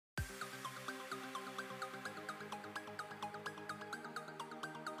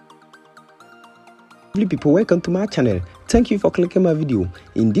People, welcome to my channel. Thank you for clicking my video.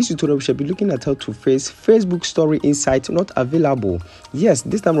 In this tutorial, we shall be looking at how to face Facebook story insight not available. Yes,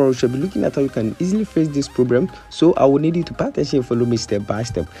 this time around we shall be looking at how you can easily face this problem. So I will need you to pay attention and follow me step by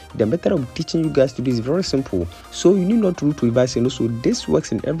step. The method of teaching you guys to do is very simple. So you need not to revise, and also this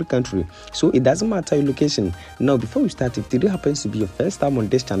works in every country. So it doesn't matter your location. Now before we start, if today happens to be your first time on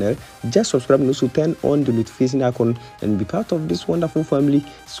this channel, just subscribe and also turn on the notification icon and be part of this wonderful family,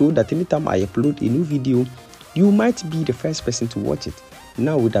 so that anytime I upload a new video, you might be the first person to watch it.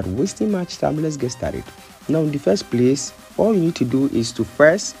 Now without wasting much time, let's get started. Now in the first place, all you need to do is to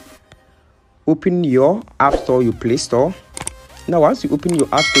first open your App Store, your Play Store. Now once you open your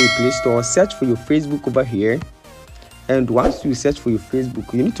App Store, your Play Store, search for your Facebook over here. And once you search for your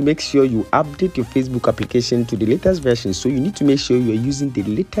Facebook, you need to make sure you update your Facebook application to the latest version. So you need to make sure you are using the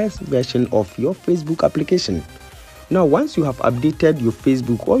latest version of your Facebook application. Now once you have updated your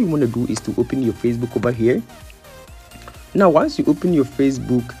Facebook, all you want to do is to open your Facebook over here. Now once you open your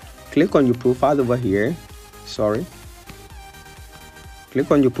Facebook, click on your profile over here. Click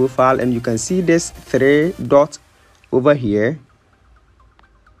on your profile and you can see this 3 dots over here.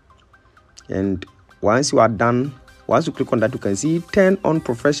 And once you are done, once you click on that, you can see turn on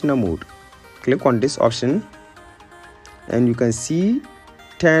professional mode. Click on this option and you can see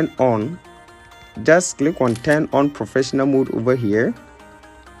turn on. Just click on turn on professional mode over here.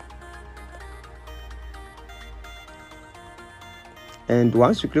 And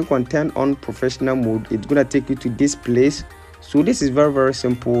once you click on turn on professional mode, it's gonna take you to this place. So this is very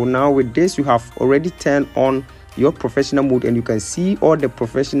simple. Now with this, you have already turned on your professional mode and you can see all the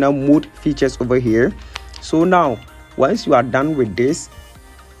professional mode features over here. So now once you are done with this,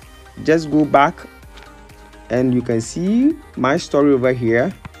 just go back and you can see my story over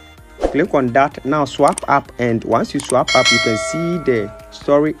here. Click on that. Now swap up, and once you swap up, you can see the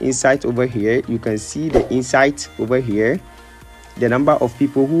story insight over here. You can see the insight over here, the number of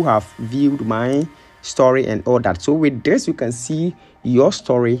people who have viewed my story and all that. So with this, you can see your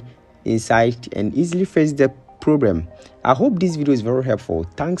story insight and easily face the problem. I hope this video is very helpful.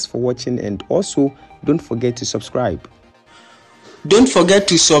 Thanks for watching, and also don't forget to subscribe. Don't forget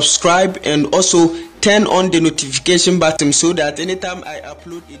to subscribe and also turn on the notification button so that anytime I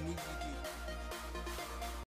upload a new video,